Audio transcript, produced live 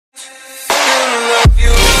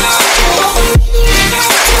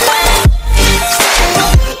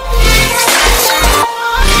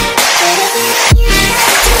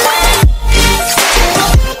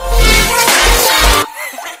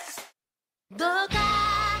どうか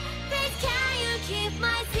Please can you keep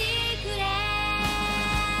my secret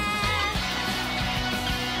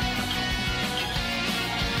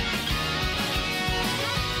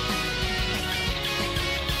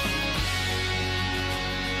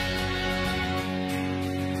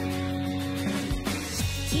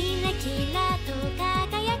キラキラと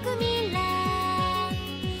輝く未来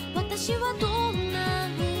私はどんな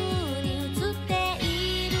風に映ってい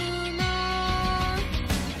るの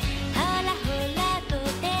ほらほらと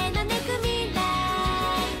手招く未来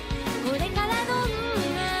これからどん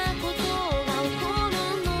なことが起こる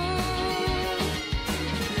の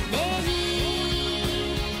目に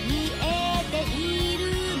見えている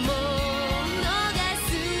ものが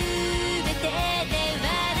全てではな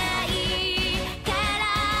いから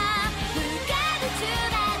不可能中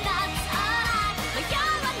だ That's alright 迷わ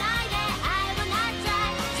ないで I will not try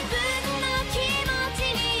自分の気持ち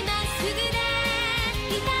にまっすぐでい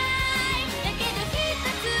たいだけど一つ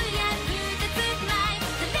や二つくらい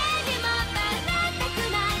それにもっとなりたく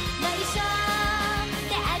ない内緒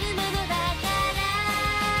であるものだから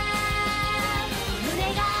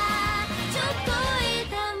胸がちょっと痛い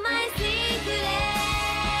My secret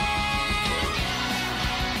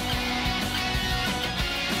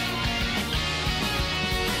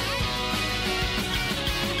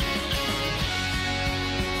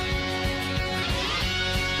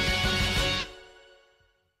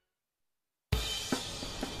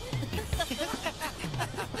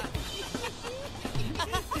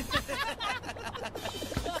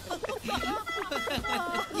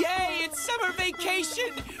Yay, it's summer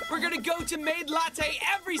vacation! We're gonna go to Maid Latte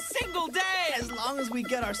every single day! As long as we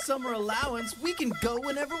get our summer allowance, we can go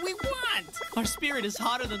whenever we want. Our spirit is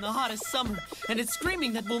hotter than the hottest summer, and it's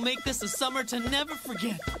screaming that we'll make this a summer to never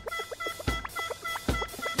forget.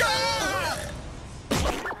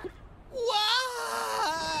 Why?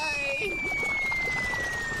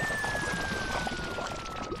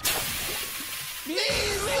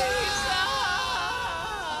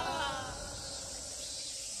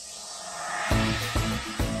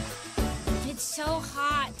 It's so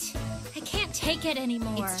hot. I can't take it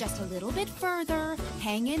anymore. It's just a little bit further.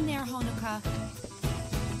 Hang in there, Honoka.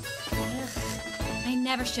 I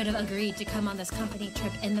never should have agreed to come on this company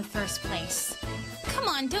trip in the first place. Come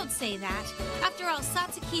on, don't say that. After all,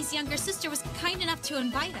 Satsuki's younger sister was kind enough to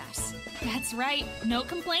invite us. That's right. No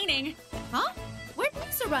complaining. Huh? Where'd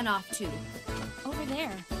Lisa run off to? Over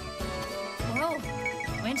there. Whoa.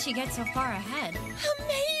 When'd she get so far ahead?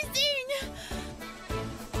 Amazing!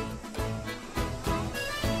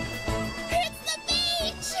 It's the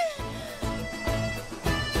beach!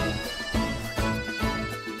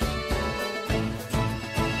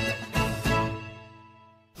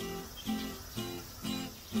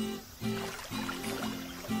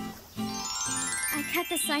 I cut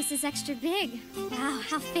the slices extra big. Wow,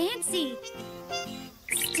 how fancy.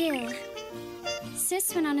 Still,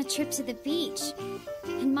 Sis went on a trip to the beach,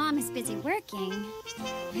 and Mom is busy working.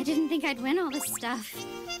 I didn't think I'd win all this stuff.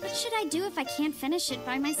 What should I do if I can't finish it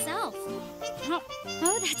by myself? Oh,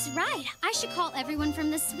 that's right. I should call everyone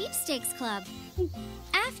from the sweepstakes club.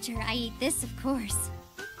 After I eat this, of course.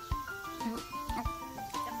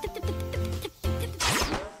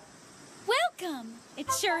 Welcome! It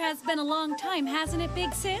sure has been a long time, hasn't it,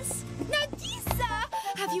 Big Sis? Nagisa!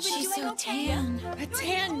 Have you been She's doing so okay? tan. A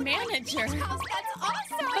tan manager? House, that's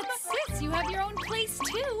awesome! But Sis, you have your own place,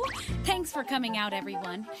 too. Thanks for coming out,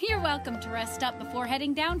 everyone. You're welcome to rest up before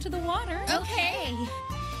heading down to the water. Okay.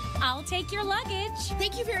 I'll take your luggage.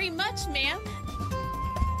 Thank you very much, ma'am.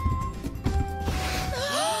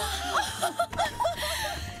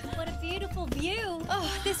 What a beautiful view.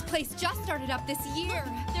 Oh, this place just started up this year.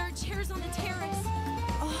 There are chairs on the terrace.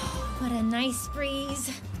 What a nice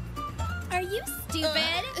breeze. Are you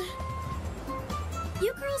stupid?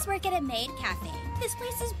 You girls work at a Maid cafe. This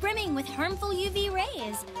place is brimming with harmful UV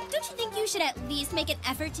rays. Don't you think you should at least make an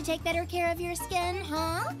effort to take better care of your skin,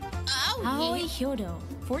 huh? Aoi Hyodo,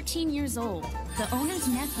 14 years old, the owner's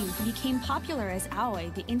nephew who became popular as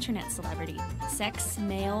Aoi, the internet celebrity. Sex,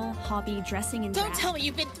 male, hobby, dressing in Don't drag. tell me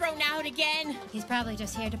you've been thrown out again. He's probably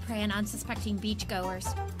just here to prey on unsuspecting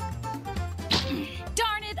beachgoers.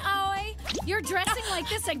 Darn it, Aoi! You're dressing like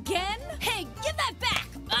this again? Hey, give that back!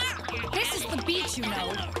 This is the beach, you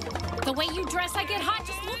know. The way you dress, I get hot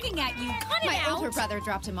just looking at you. Cut it My out! older brother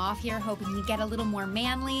dropped him off here, hoping he'd get a little more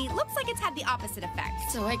manly. Looks like it's had the opposite effect.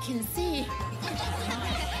 So I can see.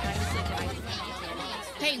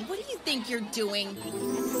 Hey, what do you think you're doing?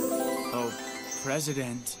 Oh,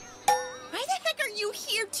 President. Why the heck are you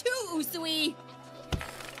here too, Usui?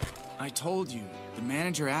 I told you. The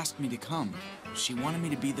manager asked me to come. She wanted me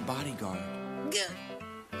to be the bodyguard.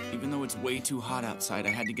 Even though it's way too hot outside, I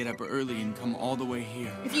had to get up early and come all the way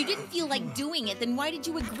here. If you didn't feel like doing it, then why did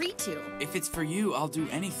you agree to? If it's for you, I'll do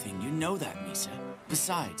anything. You know that, Misa.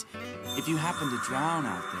 Besides, if you happen to drown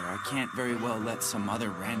out there, I can't very well let some other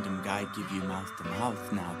random guy give you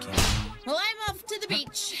mouth-to-mouth now, can I? Well, I'm off to the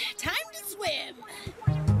beach. Time to swim.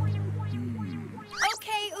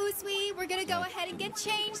 Okay, Usui, we're gonna go ahead and get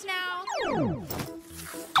changed now.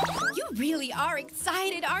 You really are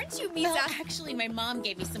excited, aren't you, Misa? Well, actually, my mom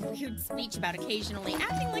gave me some weird speech about occasionally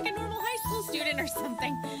acting like a normal high school student or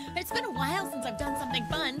something. It's been a while since I've done something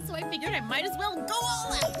fun, so I figured I might as well go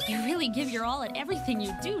all out. You really give your all at everything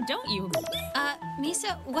you do, don't you?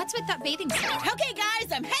 Misa, what's with that bathing suit? Okay,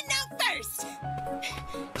 guys, I'm heading out first.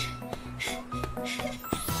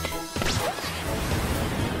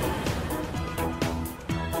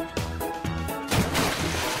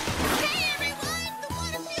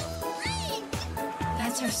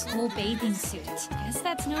 That's her school bathing suit. Guess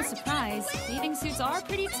that's no surprise. Bathing suits are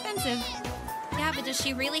pretty expensive. Yeah, but does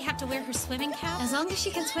she really have to wear her swimming cap? As long as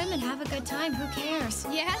she can swim and have a good time, who cares?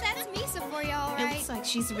 Yeah, that's Misa for you, all It right. looks like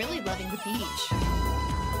she's really loving the beach.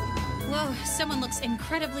 Whoa, someone looks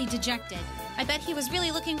incredibly dejected. I bet he was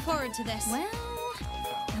really looking forward to this. Well,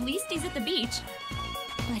 at least he's at the beach.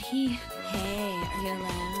 But hey, are you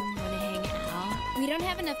alone? Wanna hang out? We don't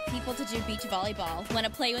have enough people to do beach volleyball. Want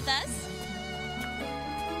to play with us?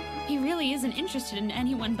 He really isn't interested in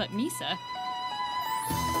anyone but Misa.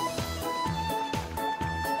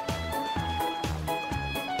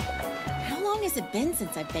 How long has it been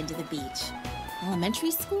since I've been to the beach?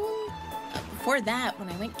 Elementary school? Before that, when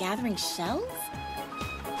I went gathering shells?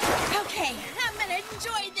 Okay, I'm gonna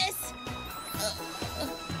enjoy this.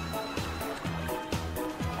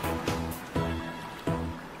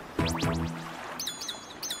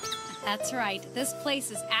 That's right. This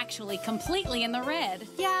place is actually completely in the red.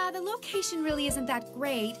 Yeah, the location really isn't that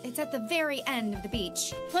great. It's at the very end of the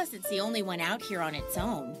beach. Plus, it's the only one out here on its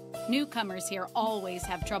own. Newcomers here always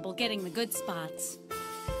have trouble getting the good spots.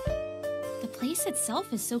 The place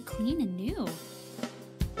itself is so clean and new.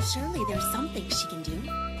 Surely there's something she can do.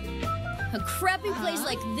 A crappy place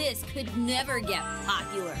like this could never get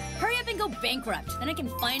popular. Hurry up and go bankrupt, then I can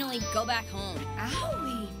finally go back home.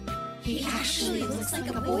 Owie! He actually looks like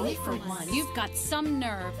a boy for once. You've got some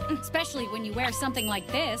nerve, especially when you wear something like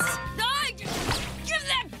this. Give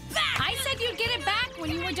that back! I said you'd get it back when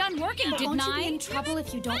you were done working, didn't Won't you be I? in trouble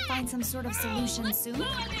if you don't find some sort of solution soon?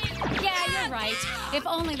 Yeah, you're right. If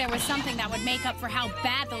only there was something that would make up for how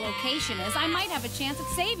bad the location is, I might have a chance at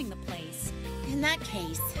saving the place. In that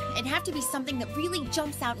case, it'd have to be something that really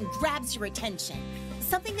jumps out and grabs your attention.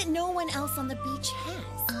 Something that no one else on the beach has.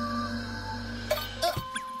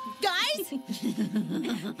 Guys?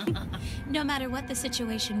 No matter what the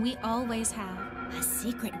situation, we always have A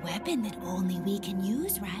secret weapon that only we can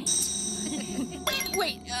use, right?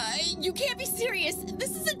 Wait, you can't be serious.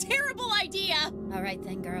 This is a terrible idea. All right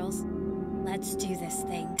then, girls. Let's do this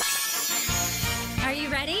thing. Are you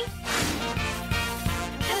ready?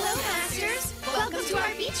 Hello, Masters! Welcome to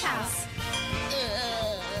our beach house.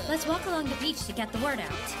 Let's walk along the beach to get the word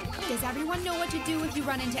out. Does everyone know what to do if you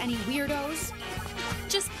run into any weirdos?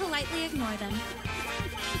 Just politely ignore them.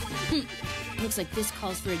 Looks like this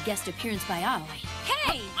calls for a guest appearance by Aoi.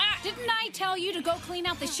 Hey! Didn't I tell you to go clean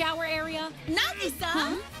out the shower area?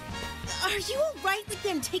 Nagisa! Are you all right with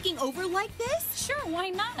them taking over like this? Sure, why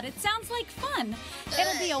not? It sounds like fun.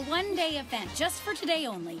 It'll be a one-day event, just for today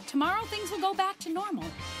only. Tomorrow things will go back to normal.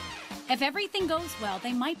 If everything goes well,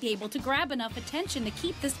 they might be able to grab enough attention to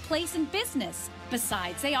keep this place in business.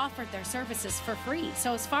 Besides, they offered their services for free,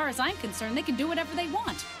 so as far as I'm concerned, they can do whatever they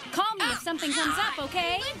want. Call me if something comes up,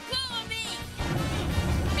 okay? Let go of me!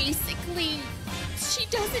 Basically, she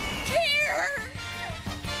doesn't care!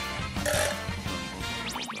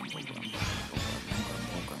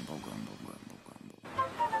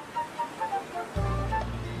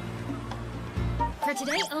 For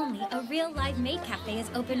today only, a real live maid cafe is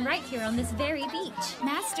open right here on this very beach.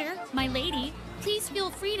 Master, my lady, please feel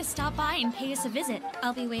free to stop by and pay us a visit.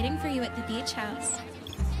 I'll be waiting for you at the beach house.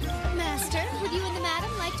 Master, would you and the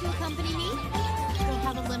madam like to accompany me? We'll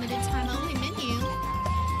have a limited time only menu.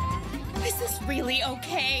 Is this really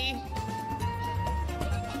okay?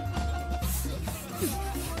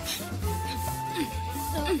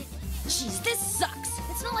 Jeez, this sucks.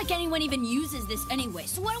 It's not like anyone even uses this anyway,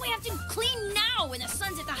 so why do we have to clean now when the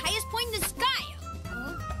sun's at the highest point in the sky?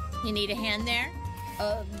 You need a hand there?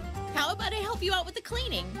 How about I help you out with the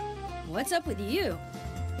cleaning? What's up with you?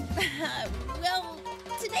 Well,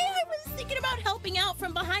 today I was thinking about helping out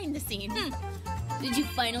from behind the scenes. Did you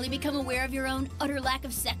finally become aware of your own utter lack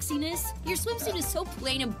of sexiness? Your swimsuit is so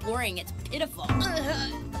plain and boring, it's pitiful.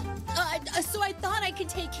 can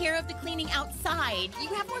take care of the cleaning outside. You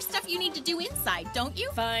have more stuff you need to do inside, don't you?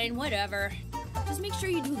 Fine, whatever. Just make sure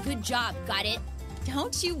you do a good job, got it?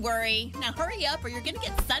 Don't you worry. Now hurry up or you're gonna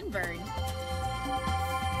get sunburned.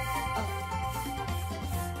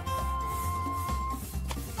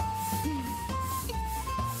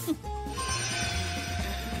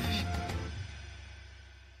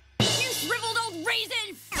 You shriveled old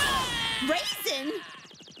raisin! Raisin?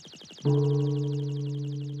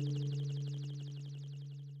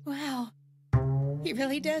 Wow. He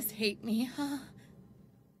really does hate me, huh?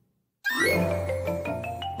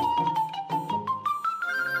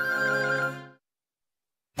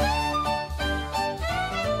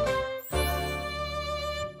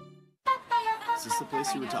 Is this the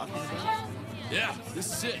place you were talking about? Yeah,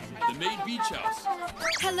 this is it. The Maid Beach House.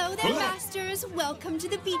 Hello there, masters. Welcome to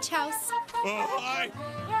the beach house. Oh, hi.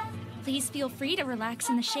 Please feel free to relax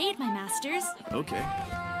in the shade, my masters. Okay.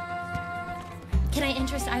 Can I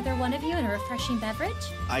interest either one of you in a refreshing beverage?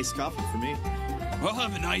 Iced coffee for me. I'll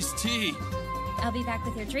have an iced tea. I'll be back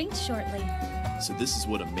with your drinks shortly. So this is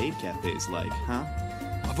what a maid cafe is like, huh?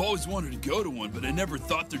 I've always wanted to go to one, but I never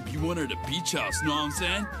thought there'd be one at a beach house, know what I'm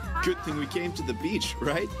saying? Good thing we came to the beach,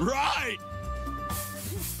 right? Right!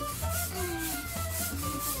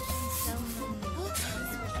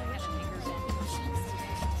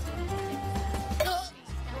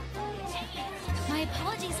 My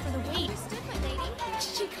apologies for the wait.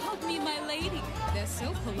 She called me my lady. They're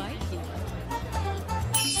so polite here.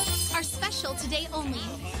 Our special today only,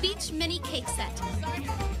 beach mini cake set.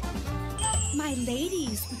 My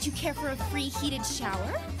ladies, would you care for a free heated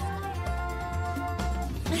shower?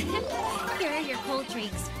 Here are your cold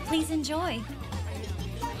drinks. Please enjoy.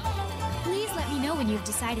 Please let me know when you've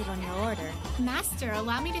decided on your order. Master,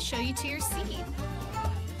 allow me to show you to your seat.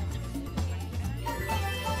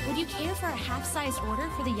 Would you care for a half-size order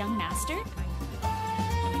for the young master?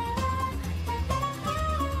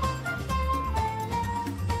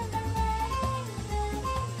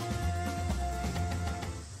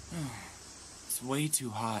 It's way too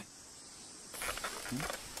hot.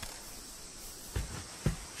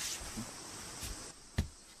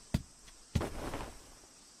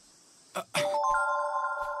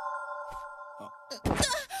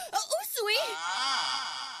 Usui!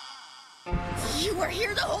 You were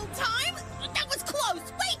here the whole time? That was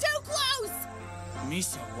close! Way too close!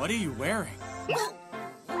 Misa, what are you wearing? Well,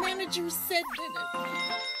 the manager said that...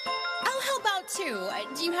 I'll help out too.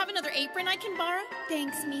 Do you have another apron I can borrow?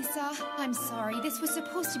 Thanks, Misa. I'm sorry. This was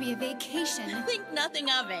supposed to be a vacation. Think nothing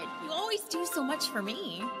of it. You always do so much for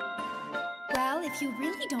me. Well, if you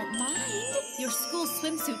really don't mind, your school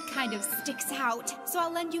swimsuit kind of sticks out. So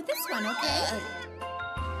I'll lend you this one, okay?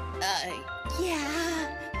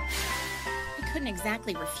 Yeah. I couldn't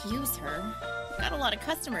exactly refuse her. I've got a lot of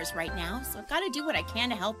customers right now, so I've got to do what I can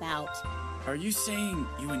to help out. Are you saying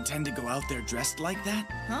you intend to go out there dressed like that?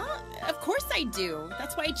 Huh? Of course I do.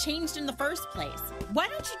 That's why I changed in the first place. Why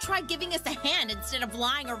don't you try giving us a hand instead of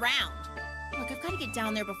lying around? Look, I've got to get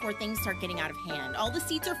down there before things start getting out of hand. All the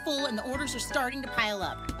seats are full and the orders are starting to pile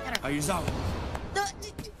up. Ayuzawa. Stop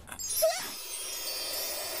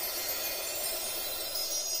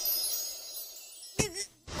it!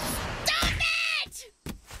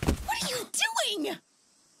 What are you doing?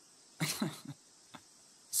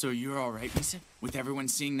 So you're all right, Misa? With everyone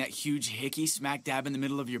seeing that huge hickey smack dab in the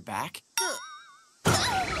middle of your back?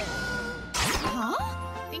 Huh?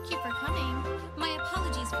 Thank you for coming. My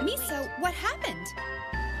apologies for the Misa, what happened?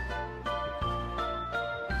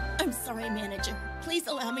 I'm sorry, manager. Please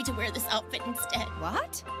allow me to wear this outfit instead.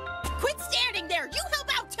 What? Quit standing there! You help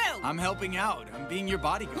out too! I'm helping out. I'm being your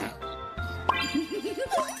bodyguard.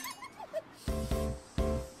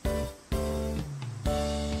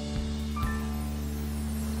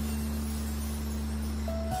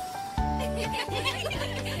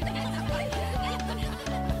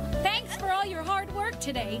 Thanks for all your hard work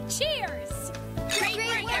today. Cheers! Great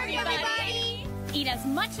work, everybody! Eat as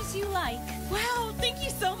much as you like. Wow, thank you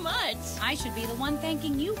so much. I should be the one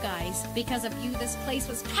thanking you guys. Because of you, this place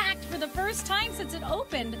was packed for the first time since it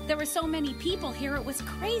opened. There were so many people here, it was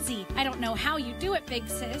crazy. I don't know how you do it, big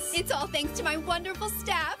sis. It's all thanks to my wonderful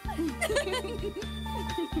staff.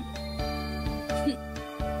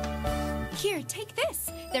 Here, take this.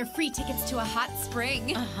 They're free tickets to a hot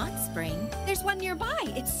spring. A hot spring? There's one nearby.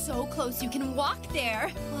 It's so close you can walk there.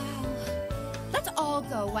 Wow. Let's all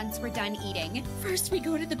go once we're done eating. First we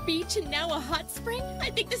go to the beach and now a hot spring? I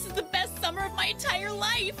think this is the best summer of my entire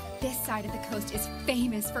life. This side of the coast is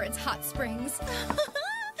famous for its hot springs.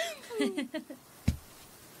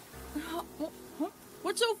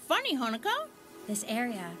 What's so funny, Honoka? This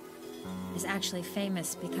area is actually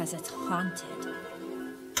famous because it's haunted.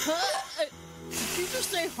 Did you just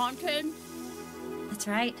say haunted? That's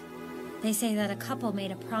right. They say that a couple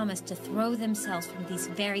made a promise to throw themselves from these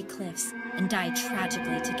very cliffs and die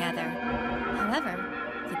tragically together. However,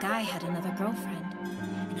 the guy had another girlfriend,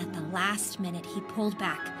 and at the last minute he pulled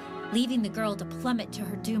back, leaving the girl to plummet to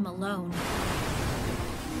her doom alone.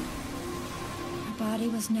 Her body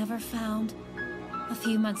was never found. A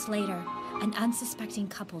few months later, an unsuspecting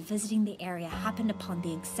couple visiting the area happened upon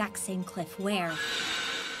the exact same cliff where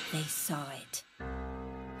they saw it.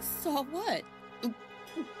 Saw what?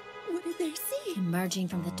 What did they see? Emerging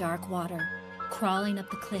from the dark water, crawling up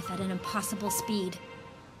the cliff at an impossible speed.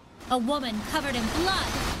 A woman covered in blood!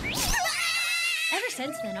 Ever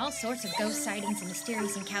since then, all sorts of ghost sightings and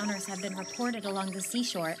mysterious encounters have been reported along the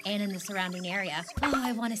seashore and in the surrounding area. Oh,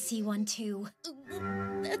 I want to see one too.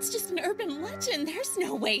 That's just an urban legend. There's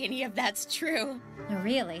no way any of that's true. Oh,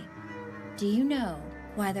 really? Do you know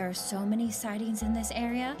why there are so many sightings in this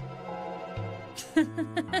area?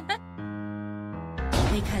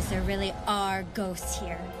 Because there really are ghosts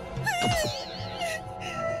here.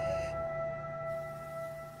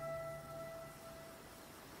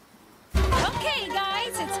 Okay, guys,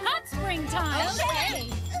 it's hot spring time. Okay.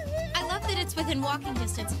 I love that it's within walking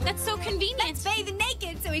distance. That's so convenient. Let's bathe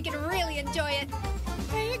naked so we can really enjoy it.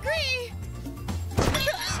 I agree.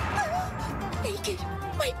 Naked.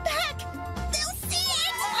 My back. They'll see it.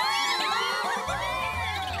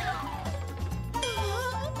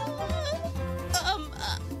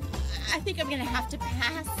 I think I'm gonna have to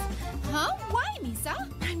pass. Huh? Why, Misa?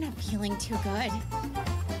 I'm not feeling too good.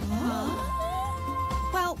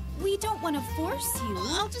 Well, we don't want to force you.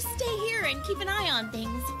 I'll just stay here and keep an eye on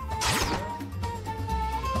things.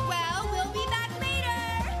 Well, we'll be back later.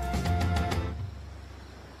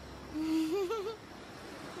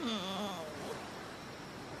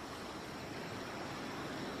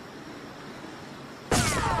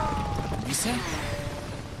 Lisa?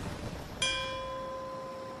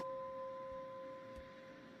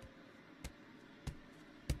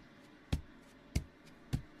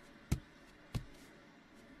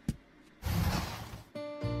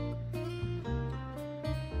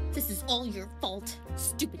 This is all your fault,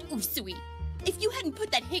 stupid Usui. If you hadn't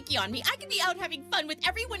put that hickey on me, I could be out having fun with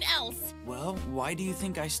everyone else. Well, why do you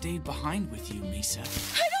think I stayed behind with you, Misa?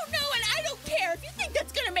 I don't know, and I don't care. If you think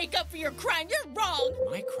that's gonna make up for your crime, you're wrong.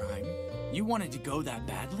 My crime? You wanted to go that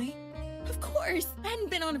badly? Of course. I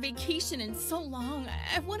hadn't been on a vacation in so long.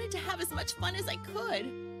 I wanted to have as much fun as I could.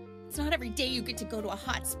 It's not every day you get to go to a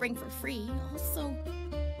hot spring for free. Also,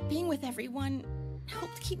 being with everyone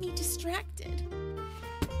helped keep me distracted.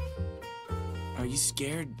 Are you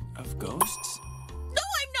scared of ghosts? No,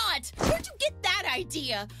 I'm not! Where'd you get that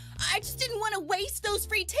idea? I just didn't want to waste those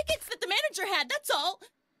free tickets that the manager had, that's all.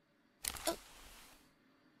 What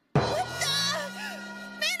the?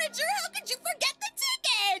 Manager, how could you forget the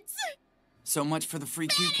tickets? So much for the free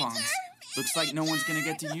coupons. Looks like no one's gonna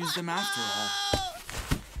get to use them after all.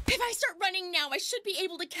 If I start running now, I should be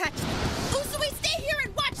able to catch them. Usui, stay here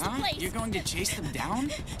and watch the place! You're going to chase them down?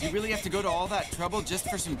 Do you really have to go to all that trouble just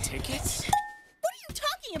for some tickets? What are you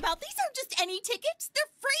talking about? These aren't just any tickets. They're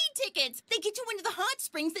free tickets. They get you into the hot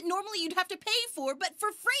springs that normally you'd have to pay for, but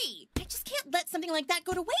for free. I just can't let something like that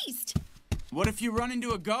go to waste. What if you run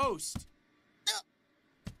into a ghost?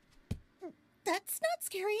 That's not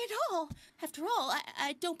scary at all. After all,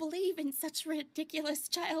 I don't believe in such ridiculous,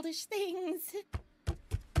 childish things.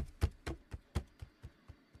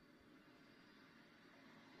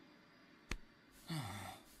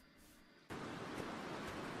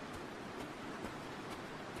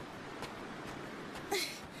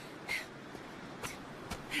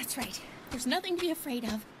 That's right. There's nothing to be afraid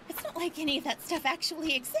of. It's not like any of that stuff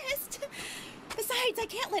actually exists. Besides, I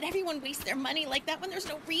can't let everyone waste their money like that when there's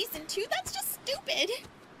no reason to. That's just stupid.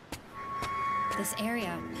 This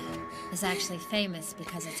area is actually famous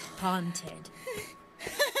because it's haunted.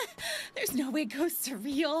 There's no way ghosts are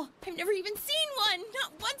real. I've never even seen one.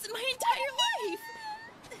 Not once in my entire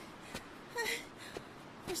life.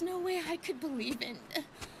 There's no way I could believe in...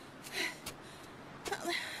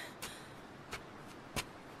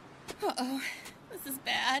 Uh-oh. This is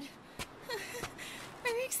bad.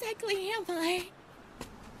 Where exactly am I?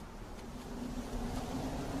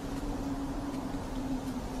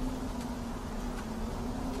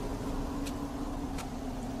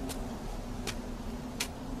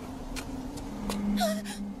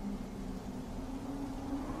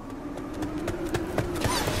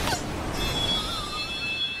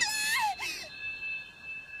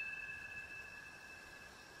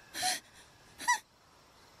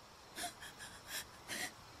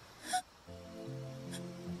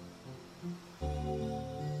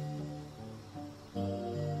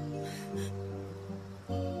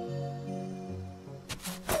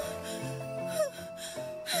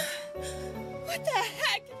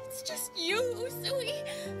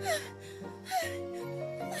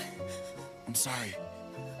 sorry.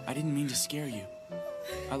 I didn't mean to scare you.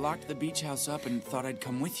 I locked the beach house up and thought I'd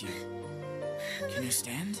come with you. Can you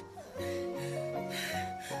stand?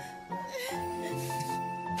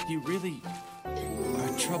 You really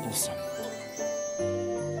are troublesome.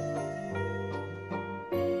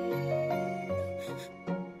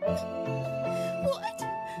 What?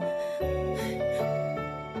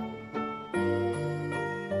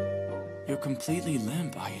 You're completely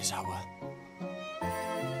limp, Aizawa.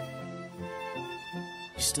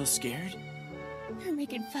 You still scared? You're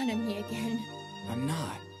making fun of me again. I'm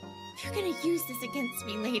not. You're gonna use this against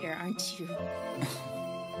me later, aren't you?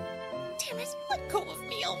 Damn it, let go of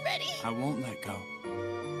me already. I won't let go.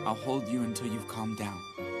 I'll hold you until you've calmed down.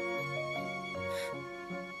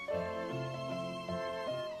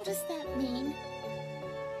 What does that mean?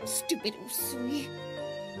 Stupid Usui.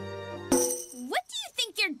 What do you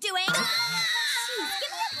think you're doing? Jeez,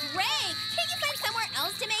 give me a break. Can't you find somewhere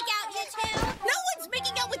else to make out, you two? No one's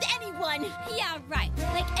making out with anyone! Yeah, right.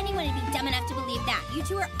 Like anyone would be dumb enough to believe that. You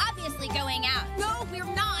two are obviously going out. No, we're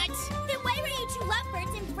not! Then why were you two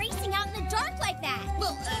lovebirds embracing out in the dark like that?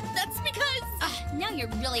 Well, that's because... Now you're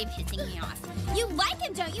really pissing me off. You like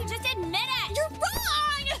him, don't you? Just admit it! You're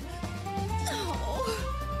wrong! Oh...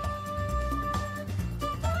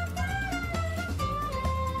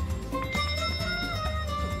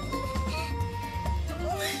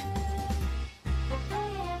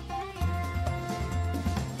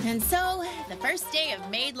 And so, the first day of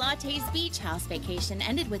Maid Latte's beach house vacation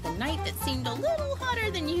ended with a night that seemed a little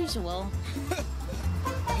hotter than usual.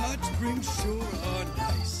 Hot spring sure are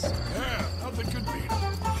nice. Yeah, nothing could beat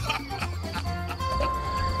them.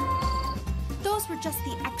 Those were just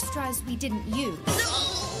the extras we didn't use. Oh,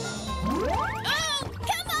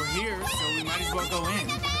 come on! We're here, so we might as well go in.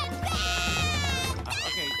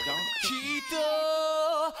 Okay, don't...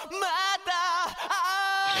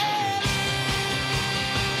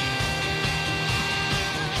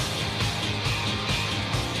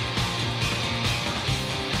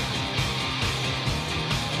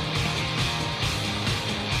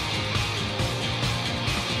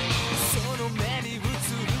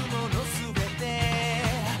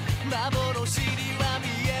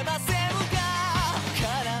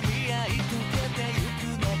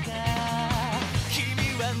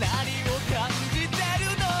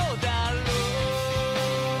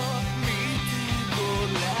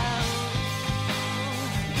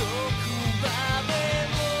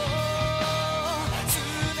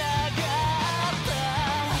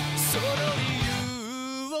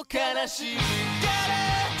悲しい